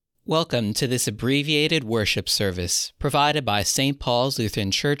Welcome to this abbreviated worship service provided by St. Paul's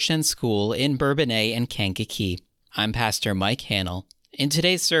Lutheran Church and School in Bourbonnais and Kankakee. I'm Pastor Mike Hannell. In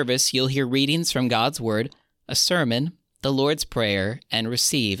today's service, you'll hear readings from God's Word, a sermon, the Lord's Prayer, and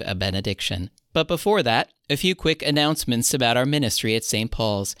receive a benediction. But before that, a few quick announcements about our ministry at St.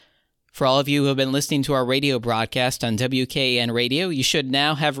 Paul's. For all of you who have been listening to our radio broadcast on WKAN radio, you should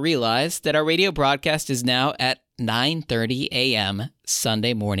now have realized that our radio broadcast is now at 9:30 a.m.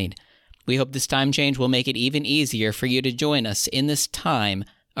 Sunday morning. We hope this time change will make it even easier for you to join us in this time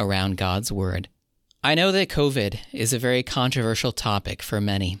around God's Word. I know that COVID is a very controversial topic for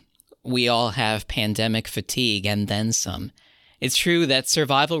many. We all have pandemic fatigue and then some. It's true that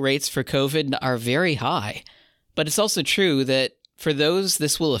survival rates for COVID are very high, but it's also true that for those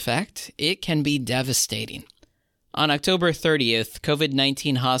this will affect, it can be devastating. On October 30th,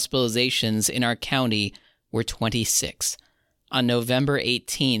 COVID-19 hospitalizations in our county were 26. On November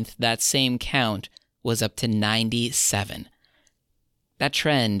 18th, that same count was up to 97. That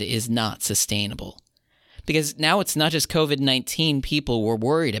trend is not sustainable. Because now it's not just COVID-19 people we're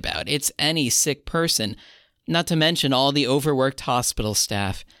worried about, it's any sick person, not to mention all the overworked hospital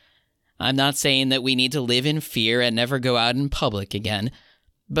staff. I'm not saying that we need to live in fear and never go out in public again,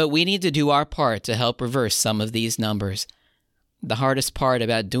 but we need to do our part to help reverse some of these numbers. The hardest part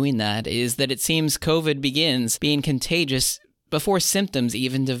about doing that is that it seems COVID begins being contagious before symptoms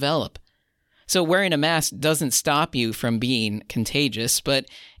even develop. So wearing a mask doesn't stop you from being contagious, but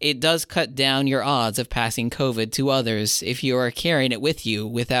it does cut down your odds of passing COVID to others if you are carrying it with you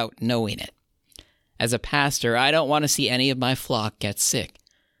without knowing it. As a pastor, I don't want to see any of my flock get sick.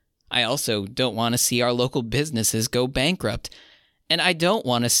 I also don't want to see our local businesses go bankrupt, and I don't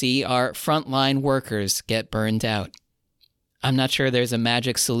want to see our frontline workers get burned out. I'm not sure there's a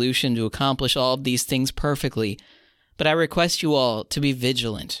magic solution to accomplish all of these things perfectly, but I request you all to be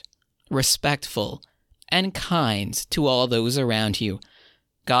vigilant, respectful, and kind to all those around you.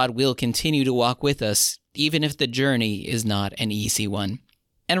 God will continue to walk with us, even if the journey is not an easy one.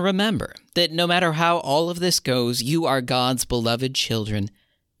 And remember that no matter how all of this goes, you are God's beloved children.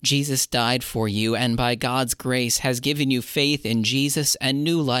 Jesus died for you, and by God's grace has given you faith in Jesus and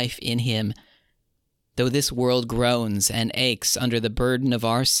new life in Him. Though this world groans and aches under the burden of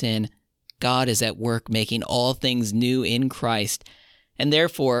our sin, God is at work making all things new in Christ, and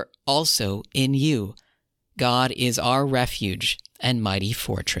therefore also in you. God is our refuge and mighty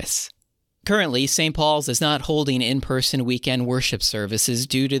fortress. Currently, St. Paul's is not holding in-person weekend worship services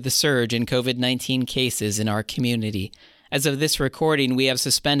due to the surge in COVID-19 cases in our community. As of this recording, we have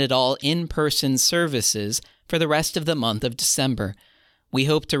suspended all in-person services for the rest of the month of December. We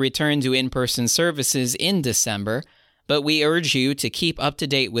hope to return to in-person services in December, but we urge you to keep up to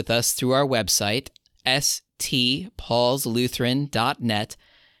date with us through our website, stpaulslutheran.net,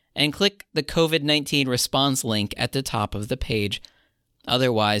 and click the COVID-19 response link at the top of the page.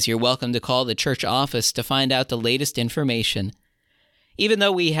 Otherwise, you're welcome to call the church office to find out the latest information. Even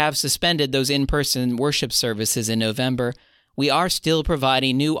though we have suspended those in-person worship services in November, we are still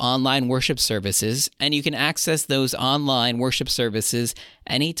providing new online worship services, and you can access those online worship services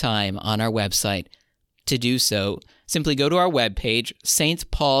anytime on our website. To do so, simply go to our webpage,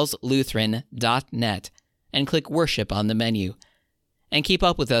 stpaulslutheran.net, and click Worship on the menu. And keep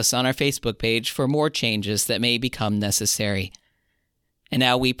up with us on our Facebook page for more changes that may become necessary. And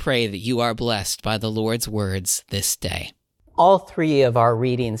now we pray that you are blessed by the Lord's words this day. All three of our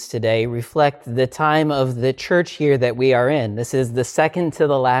readings today reflect the time of the church year that we are in. This is the second to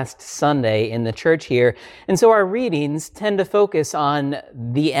the last Sunday in the church year, and so our readings tend to focus on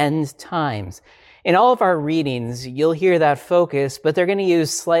the end times. In all of our readings, you'll hear that focus, but they're going to use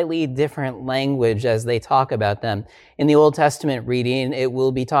slightly different language as they talk about them. In the Old Testament reading, it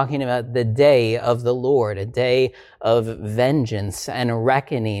will be talking about the day of the Lord, a day of vengeance and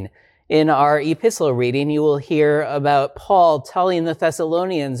reckoning. In our epistle reading, you will hear about Paul telling the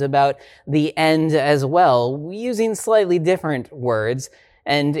Thessalonians about the end as well, using slightly different words.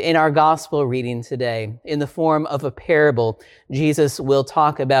 And in our gospel reading today, in the form of a parable, Jesus will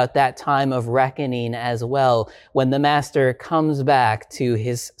talk about that time of reckoning as well, when the master comes back to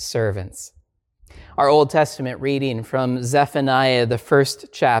his servants. Our Old Testament reading from Zephaniah, the first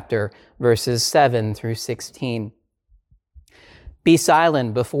chapter, verses 7 through 16. Be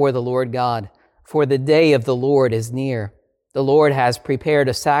silent before the Lord God, for the day of the Lord is near. The Lord has prepared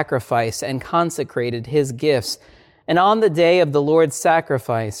a sacrifice and consecrated his gifts. And on the day of the Lord's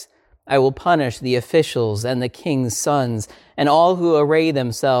sacrifice, I will punish the officials and the king's sons and all who array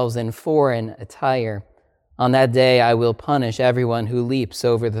themselves in foreign attire. On that day I will punish everyone who leaps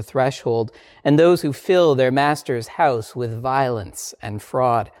over the threshold and those who fill their master's house with violence and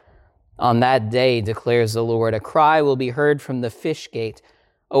fraud. On that day, declares the Lord, a cry will be heard from the fish gate,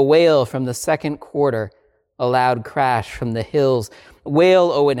 a wail from the second quarter, a loud crash from the hills.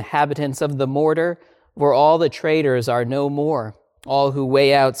 Wail, O inhabitants of the mortar, for all the traders are no more. All who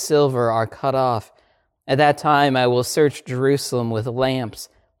weigh out silver are cut off. At that time I will search Jerusalem with lamps,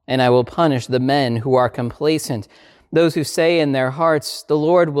 and I will punish the men who are complacent, those who say in their hearts, the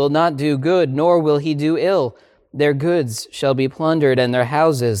Lord will not do good, nor will he do ill. Their goods shall be plundered, and their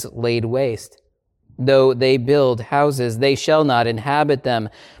houses laid waste. Though they build houses, they shall not inhabit them.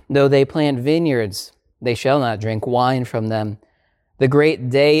 Though they plant vineyards, they shall not drink wine from them. The great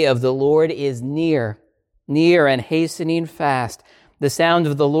day of the Lord is near, near and hastening fast. The sound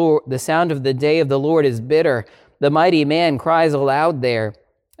of the day of the Lord is bitter. The mighty man cries aloud there.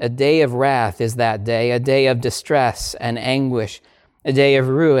 A day of wrath is that day, a day of distress and anguish, a day of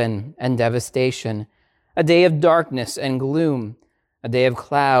ruin and devastation, a day of darkness and gloom, a day of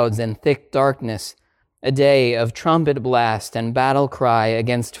clouds and thick darkness, a day of trumpet blast and battle cry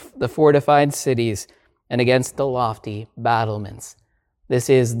against the fortified cities and against the lofty battlements. This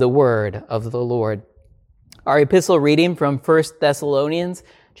is the word of the Lord. Our epistle reading from 1 Thessalonians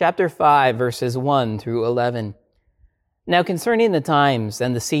chapter 5, verses 1 through 11. Now concerning the times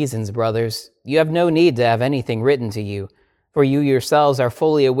and the seasons, brothers, you have no need to have anything written to you, for you yourselves are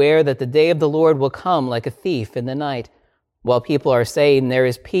fully aware that the day of the Lord will come like a thief in the night. While people are saying there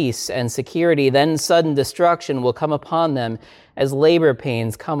is peace and security, then sudden destruction will come upon them as labor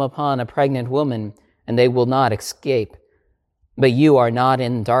pains come upon a pregnant woman, and they will not escape. But you are not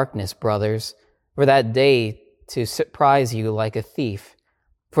in darkness, brothers, for that day to surprise you like a thief.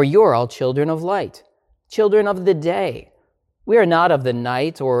 For you are all children of light, children of the day. We are not of the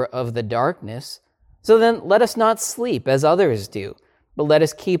night or of the darkness. So then let us not sleep as others do, but let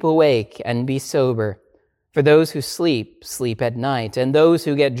us keep awake and be sober. For those who sleep, sleep at night, and those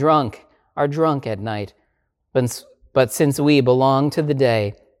who get drunk are drunk at night. But since we belong to the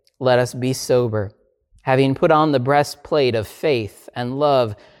day, let us be sober, having put on the breastplate of faith and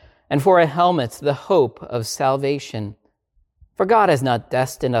love, and for a helmet the hope of salvation. For God has not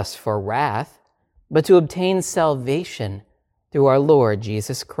destined us for wrath, but to obtain salvation through our Lord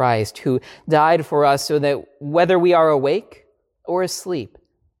Jesus Christ, who died for us so that whether we are awake or asleep,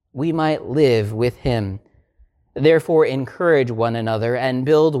 we might live with him. Therefore encourage one another and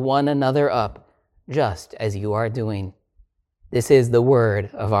build one another up, just as you are doing. This is the word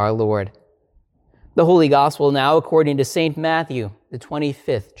of our Lord. The Holy Gospel now according to St. Matthew, the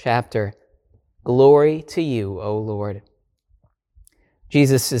 25th chapter. Glory to you, O Lord.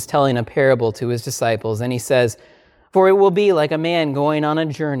 Jesus is telling a parable to his disciples, and he says, For it will be like a man going on a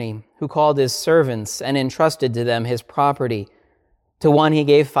journey, who called his servants and entrusted to them his property. To one he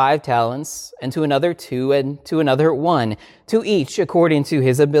gave 5 talents, and to another 2, and to another 1, to each according to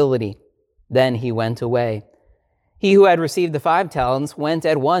his ability. Then he went away. He who had received the 5 talents went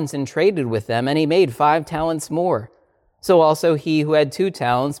at once and traded with them, and he made 5 talents more. So also he who had 2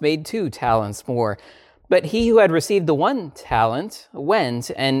 talents made 2 talents more. But he who had received the 1 talent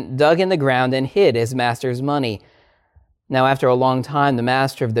went and dug in the ground and hid his master's money. Now after a long time the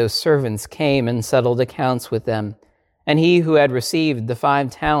master of those servants came and settled accounts with them. And he who had received the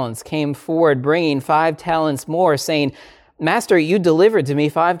 5 talents came forward, bringing 5 talents more, saying, Master, you delivered to me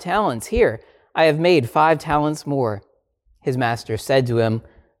 5 talents. Here, I have made 5 talents more. His master said to him,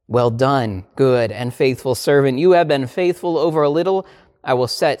 Well done, good and faithful servant. You have been faithful over a little. I will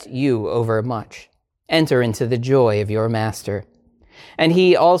set you over much. Enter into the joy of your master. And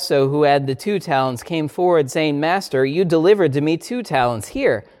he also who had the 2 talents came forward, saying, Master, you delivered to me 2 talents.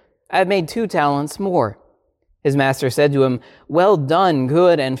 Here, I have made 2 talents more. His master said to him, Well done,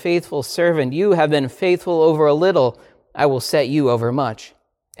 good and faithful servant. You have been faithful over a little. I will set you over much.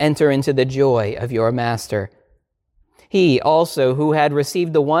 Enter into the joy of your master. He also who had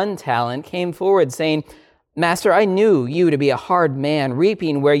received the 1 talent came forward, saying, Master, I knew you to be a hard man,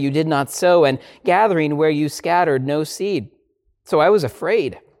 reaping where you did not sow, and gathering where you scattered no seed. So I was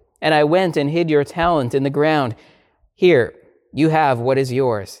afraid, and I went and hid your talent in the ground. Here, you have what is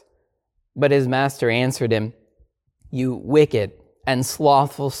yours. But his master answered him, You wicked and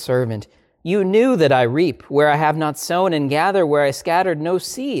slothful servant, you knew that I reap where I have not sown and gather where I scattered no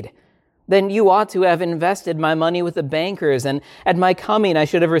seed. Then you ought to have invested my money with the bankers, and at my coming I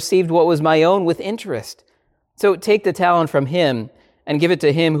should have received what was my own with interest. So take the talent from him and give it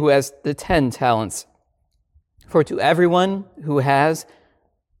to him who has the 10 talents. For to everyone who has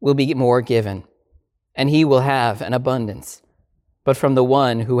will be more given, and he will have an abundance. But from the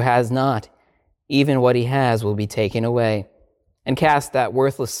one who has not, even what he has will be taken away. And cast that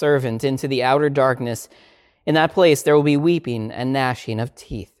worthless servant into the outer darkness. In that place there will be weeping and gnashing of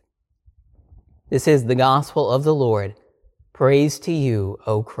teeth. This is the gospel of the Lord. Praise to you,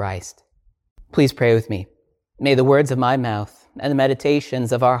 O Christ. Please pray with me. May the words of my mouth and the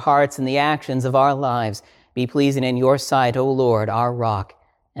meditations of our hearts and the actions of our lives be pleasing in your sight, O Lord, our rock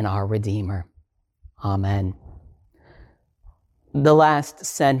and our Redeemer. Amen. The last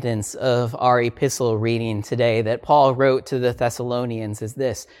sentence of our epistle reading today that Paul wrote to the Thessalonians is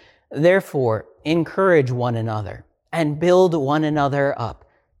this: "Therefore, encourage one another and build one another up,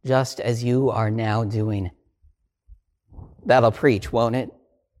 just as you are now doing." That'll preach, won't it?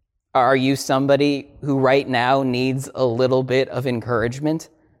 Are you somebody who right now needs a little bit of encouragement?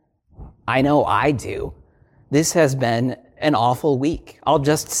 I know I do. This has been an awful week. I'll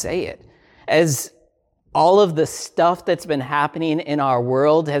just say it. As all of the stuff that's been happening in our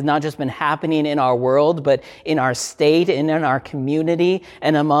world has not just been happening in our world, but in our state and in our community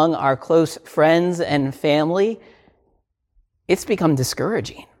and among our close friends and family, it's become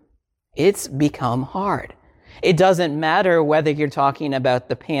discouraging. It's become hard. It doesn't matter whether you're talking about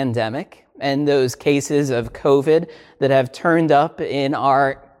the pandemic and those cases of COVID that have turned up in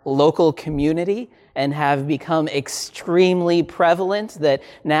our local community and have become extremely prevalent, that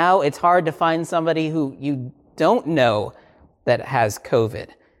now it's hard to find somebody who you don't know that has COVID.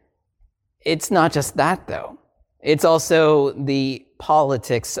 It's not just that, though. It's also the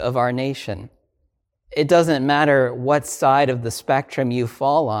politics of our nation. It doesn't matter what side of the spectrum you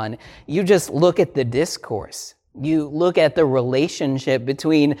fall on. You just look at the discourse. You look at the relationship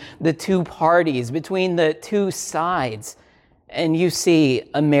between the two parties, between the two sides, and you see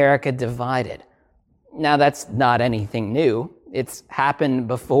America divided. Now, that's not anything new. It's happened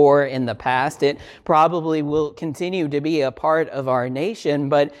before in the past. It probably will continue to be a part of our nation,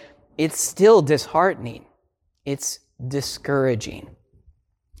 but it's still disheartening. It's discouraging.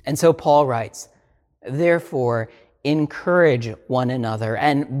 And so Paul writes, "Therefore, encourage one another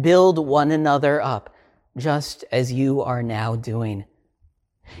and build one another up, just as you are now doing."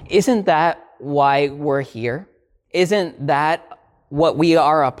 Isn't that why we're here? Isn't that what we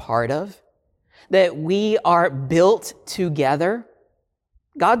are a part of? That we are built together?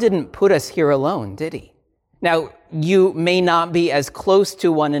 God didn't put us here alone, did he? Now, you may not be as close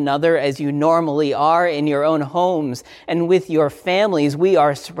to one another as you normally are in your own homes and with your families. We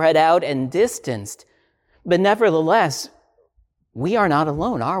are spread out and distanced. But nevertheless, we are not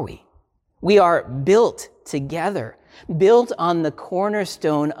alone, are we? We are built together, built on the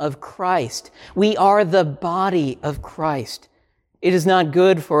cornerstone of Christ. We are the body of Christ. It is not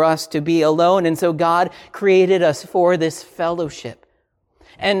good for us to be alone, and so God created us for this fellowship.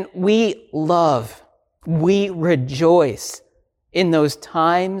 And we rejoice in those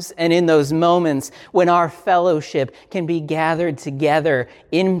times and in those moments when our fellowship can be gathered together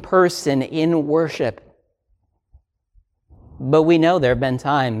in person in worship. But we know there have been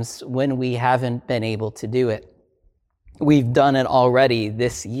times when we haven't been able to do it. We've done it already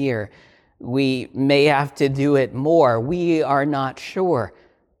this year. We may have to do it more. We are not sure.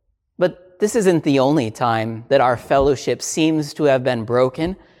 But this isn't the only time that our fellowship seems to have been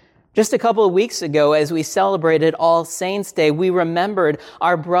broken. Just a couple of weeks ago, as we celebrated All Saints' Day, we remembered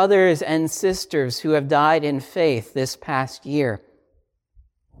our brothers and sisters who have died in faith this past year.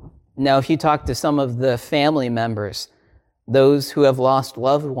 Now, if you talk to some of the family members, those who have lost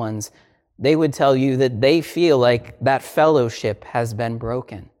loved ones, they would tell you that they feel like that fellowship has been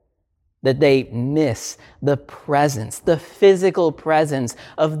broken, that they miss the presence, the physical presence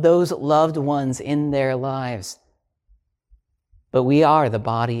of those loved ones in their lives. But we are the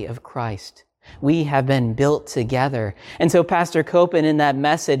body of Christ. We have been built together. And so Pastor Copen in that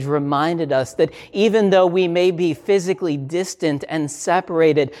message reminded us that even though we may be physically distant and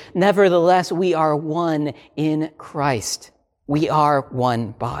separated, nevertheless, we are one in Christ. We are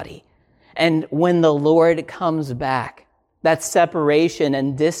one body. And when the Lord comes back, that separation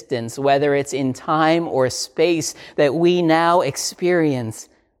and distance, whether it's in time or space that we now experience,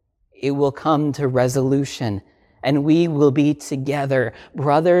 it will come to resolution, and we will be together,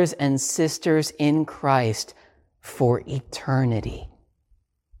 brothers and sisters in Christ, for eternity.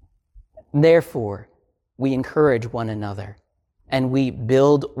 Therefore, we encourage one another, and we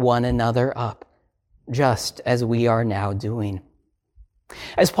build one another up, just as we are now doing.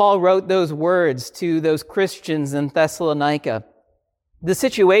 As Paul wrote those words to those Christians in Thessalonica, the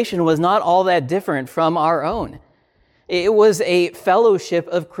situation was not all that different from our own. It was a fellowship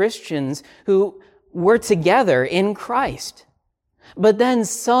of Christians who were together in Christ. But then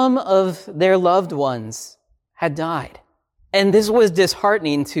some of their loved ones had died. And this was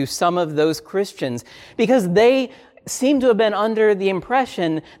disheartening to some of those Christians because they seemed to have been under the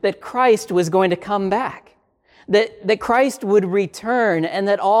impression that Christ was going to come back. that Christ would return and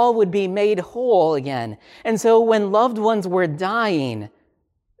that all would be made whole again. And so when loved ones were dying,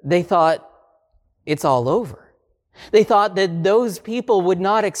 they thought it's all over. They thought that those people would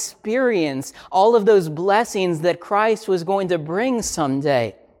not experience all of those blessings that Christ was going to bring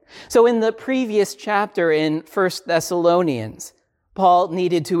someday. So in the previous chapter in 1 Thessalonians, Paul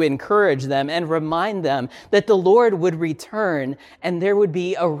needed to encourage them and remind them that the Lord would return and there would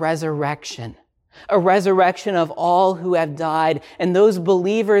be a resurrection of all who have died. And those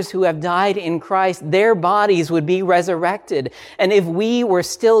believers who have died in Christ, their bodies would be resurrected. And if we were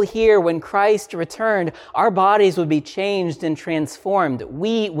still here when Christ returned, our bodies would be changed and transformed.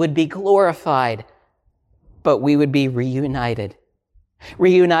 We would be glorified, but we would be reunited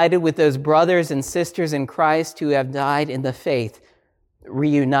with those brothers and sisters in Christ who have died in the faith,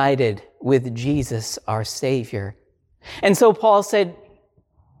 reunited with Jesus, our Savior. And so Paul said,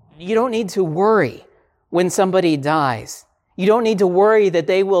 you don't need to worry when somebody dies. You don't need to worry that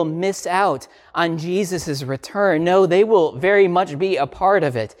they will miss out on Jesus' return. No, they will very much be a part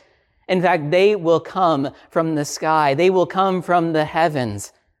of it. In fact, they will come from the sky. They will come from the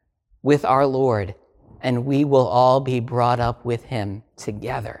heavens with our Lord, and we will all be brought up with him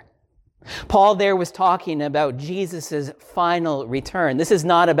together. Paul there was talking about Jesus' final return. This is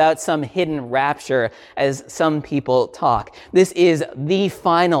not about some hidden rapture as some people talk. This is the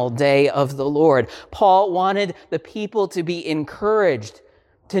final day of the Lord. Paul wanted the people to be encouraged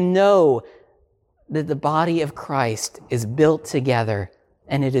to know that the body of Christ is built together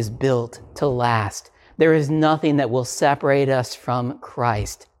and it is built to last. There is nothing that will separate us from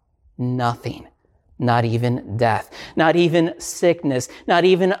Christ. Nothing. Not even death, not even sickness, not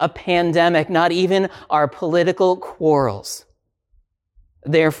even a pandemic, not even our political quarrels.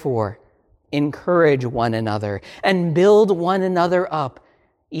 Therefore, encourage one another and build one another up,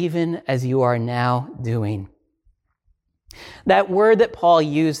 even as you are now doing. That word that Paul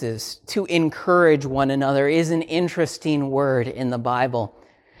uses to encourage one another is an interesting word in the Bible.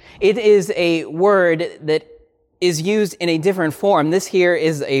 It is a word that is used in a different form. This here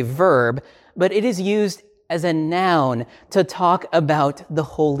is a verb, but it is used as a noun to talk about the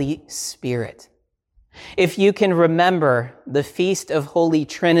Holy Spirit. If you can remember the Feast of Holy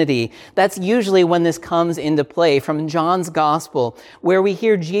Trinity, that's usually when this comes into play from John's Gospel, where we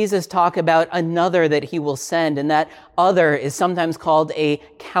hear Jesus talk about another that he will send, and that other is sometimes called a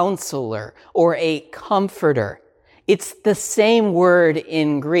counselor or a comforter. It's the same word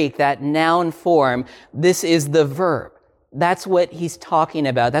in Greek, that noun form. This is the verb. That's what he's talking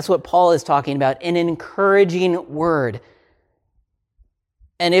about. That's what Paul is talking about, an encouraging word.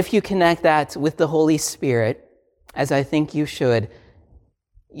 And if you connect that with the Holy Spirit, as I think you should,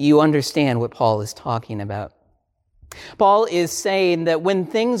 you understand what Paul is talking about. Paul is saying that when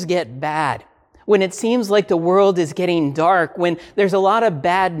things get bad, when it seems like the world is getting dark, when there's a lot of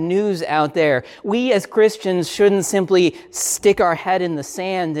bad news out there, we as Christians shouldn't simply stick our head in the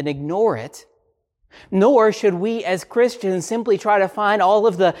sand and ignore it. Nor should we as Christians simply try to find all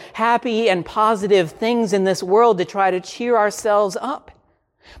of the happy and positive things in this world to try to cheer ourselves up.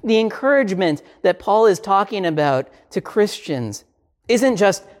 The encouragement that Paul is talking about to Christians isn't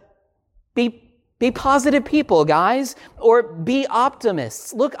just be positive people, guys, or be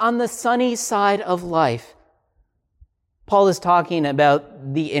optimists. Look on the sunny side of life. Paul is talking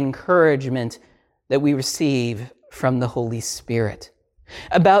about the encouragement that we receive from the Holy Spirit,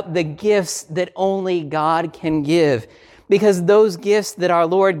 about the gifts that only God can give, because those gifts that our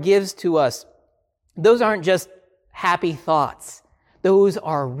Lord gives to us, those aren't just happy thoughts. Those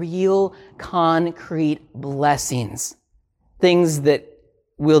are real, concrete blessings, things that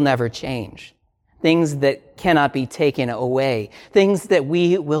will never change, things that cannot be taken away, things that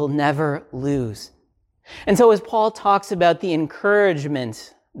we will never lose. And so as Paul talks about the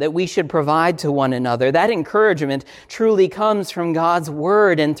encouragement that we should provide to one another, that encouragement truly comes from God's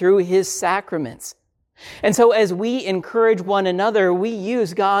word and through his sacraments. And so as we encourage one another, we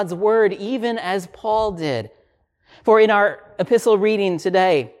use God's word even as Paul did. For in our epistle reading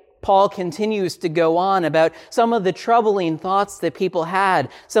today, Paul continues to go on about some of the troubling thoughts that people had,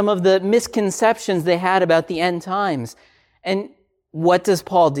 some of the misconceptions they had about the end times. And what does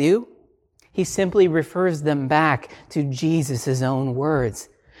Paul do? He simply refers them back to Jesus' own words,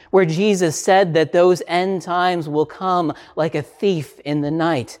 where Jesus said that those end times will come like a thief in the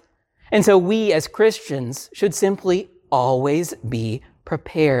night. And so we as Christians should simply always be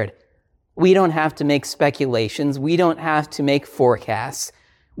prepared. We don't have to make speculations. We don't have to make forecasts.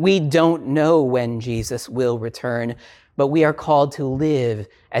 We don't know when Jesus will return, but we are called to live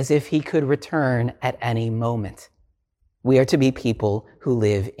as if he could return at any moment. We are to be people who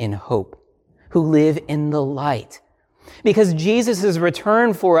live in hope, who live in the light. Because Jesus'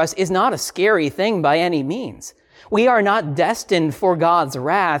 return for us is not a scary thing by any means. We are not destined for God's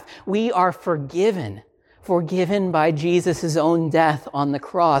wrath. We are forgiven by Jesus' own death on the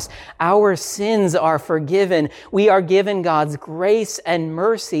cross. Our sins are forgiven. We are given God's grace and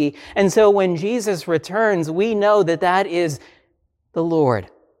mercy. And so when Jesus returns, we know that that is the Lord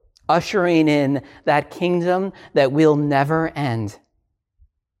ushering in that kingdom that will never end.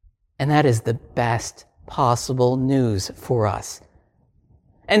 And that is the best possible news for us.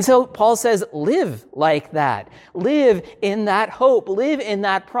 And so Paul says, live like that. Live in that hope. Live in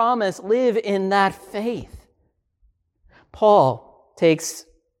that promise. Live in that faith. Paul takes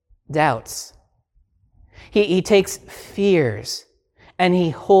doubts. He takes fears, and he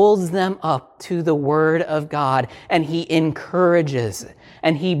holds them up to the Word of God, and he encourages,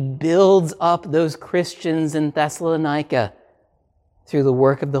 and he builds up those Christians in Thessalonica through the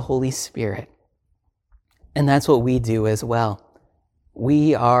work of the Holy Spirit. And that's what we do as well.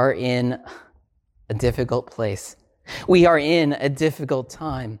 We are in a difficult place. We are in a difficult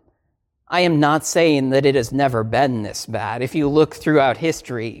time. I am not saying that it has never been this bad. If you look throughout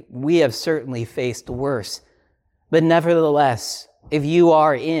history, we have certainly faced worse. But nevertheless, if you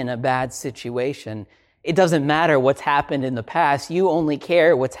are in a bad situation, it doesn't matter what's happened in the past. You only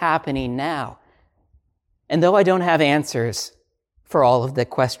care what's happening now. And though I don't have answers for all of the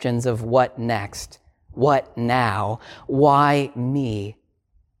questions of what next, what now, why me,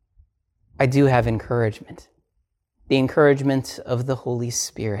 I do have encouragement. The encouragement of the Holy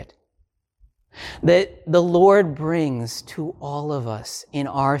Spirit that the Lord brings to all of us in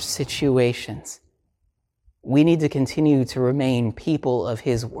our situations. We need to continue to remain people of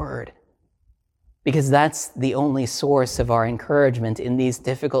His Word, because that's the only source of our encouragement in these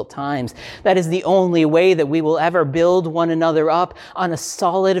difficult times. That is the only way that we will ever build one another up on a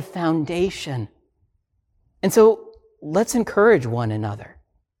solid foundation. And so let's encourage one another.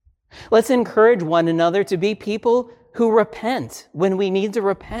 Let's encourage one another to be people who repent when we need to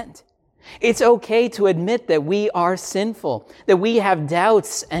repent. It's okay to admit that we are sinful, that we have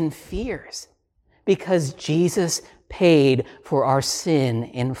doubts and fears, because Jesus paid for our sin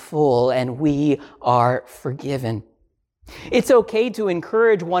in full and we are forgiven. It's okay to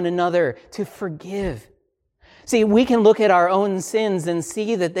encourage one another to forgive. See, we can look at our own sins and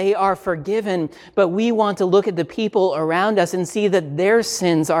see that they are forgiven, but we want to look at the people around us and see that their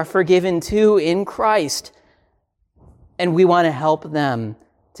sins are forgiven too in Christ. And we want to help them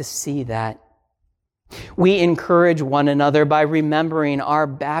to see that. We encourage one another by remembering our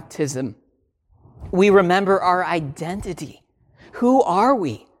baptism. We remember our identity. Who are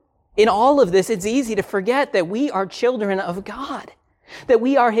we? In all of this, it's easy to forget that we are children of God, that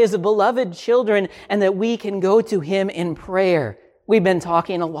we are His beloved children, and that we can go to Him in prayer. We've been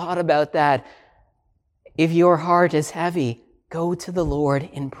talking a lot about that. If your heart is heavy, go to the Lord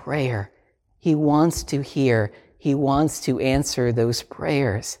in prayer. He wants to hear. He wants to answer those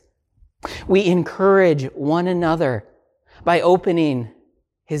prayers. We encourage one another by opening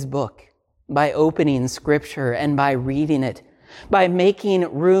His book, by opening Scripture and by reading it, by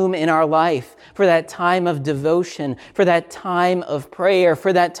making room in our life for that time of devotion, for that time of prayer,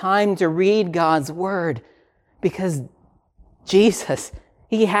 for that time to read God's Word. Because Jesus,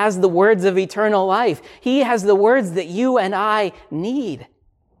 He has the words of eternal life. He has the words that you and I need.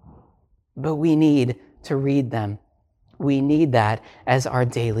 But we need to read them. We need that as our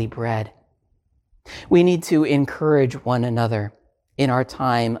daily bread. We need to encourage one another in our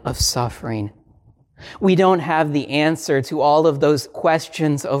time of suffering. We don't have the answer to all of those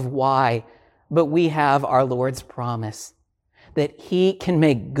questions of why, but we have our Lord's promise that He can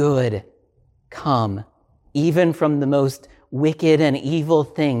make good come even from the most wicked and evil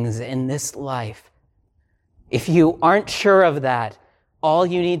things in this life. If you aren't sure of that, all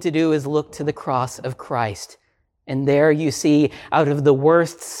you need to do is look to the cross of Christ. And there you see, out of the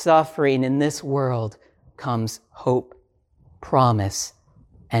worst suffering in this world comes hope, promise,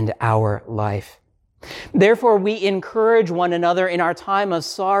 and our life. Therefore, we encourage one another in our time of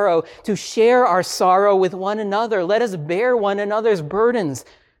sorrow to share our sorrow with one another. Let us bear one another's burdens.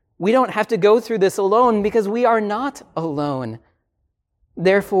 We don't have to go through this alone because we are not alone.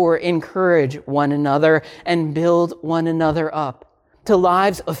 Therefore, encourage one another and build one another up to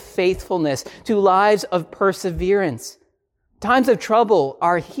lives of faithfulness, to lives of perseverance. Times of trouble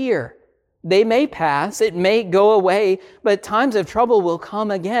are here. They may pass, it may go away, but times of trouble will come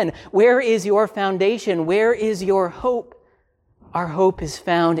again. Where is your foundation? Where is your hope? Our hope is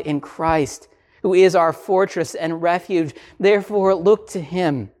found in Christ, who is our fortress and refuge. Therefore, look to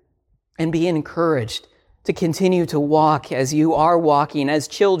Him and be encouraged to continue to walk as you are walking as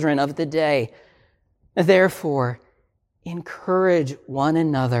children of the day. Therefore, encourage one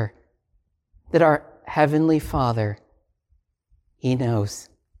another that our Heavenly Father, He knows.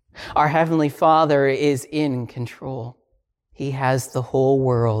 Our Heavenly Father is in control. He has the whole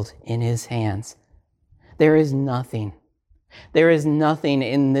world in His hands. There is nothing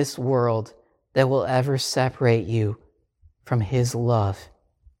in this world that will ever separate you from His love.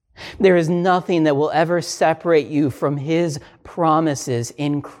 There is nothing that will ever separate you from His promises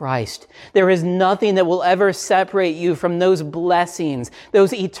in Christ. There is nothing that will ever separate you from those blessings,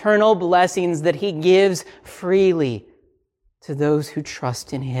 those eternal blessings that He gives freely to those who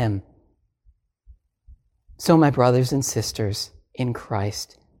trust in Him. So, my brothers and sisters in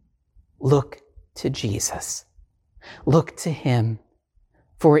Christ, look to Jesus. Look to Him,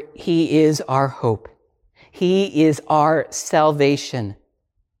 for He is our hope. He is our salvation.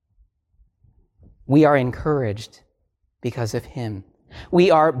 We are encouraged because of Him.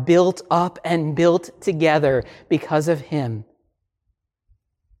 We are built up and built together because of Him.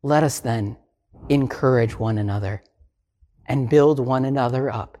 Let us then encourage one another and build one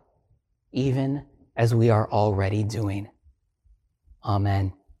another up, even as we are already doing.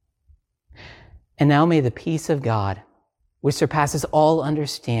 Amen. And now may the peace of God, which surpasses all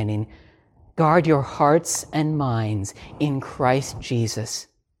understanding, guard your hearts and minds in Christ Jesus,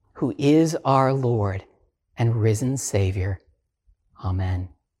 who is our Lord and risen Savior. Amen.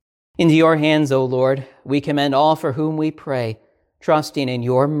 Into your hands, O Lord, we commend all for whom we pray, trusting in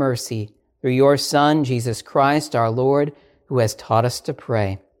your mercy through your Son, Jesus Christ, our Lord, who has taught us to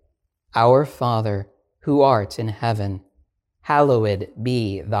pray. Our Father, who art in heaven, hallowed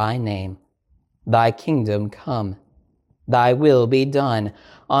be thy name. Thy kingdom come. Thy will be done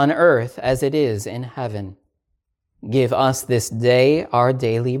on earth as it is in heaven. Give us this day our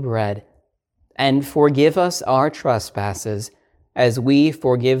daily bread, and forgive us our trespasses, as we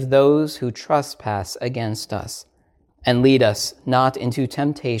forgive those who trespass against us. And lead us not into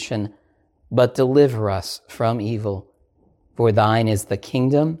temptation, but deliver us from evil. For thine is the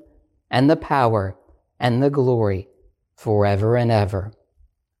kingdom, and the power, and the glory, forever and ever.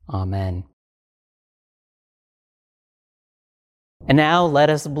 Amen. And now let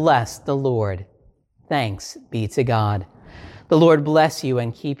us bless the Lord. Thanks be to God. The Lord bless you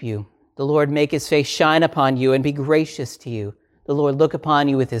and keep you. The Lord make His face shine upon you and be gracious to you. The Lord look upon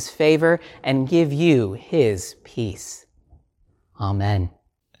you with His favor and give you His peace. Amen.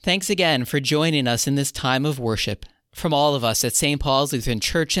 Thanks again for joining us in this time of worship. From all of us at St. Paul's Lutheran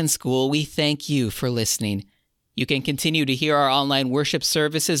Church and School, we thank you for listening. You can continue to hear our online worship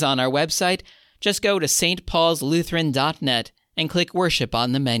services on our website. Just go to stpaulslutheran.net and click Worship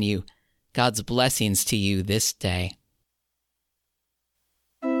on the menu. God's blessings to you this day.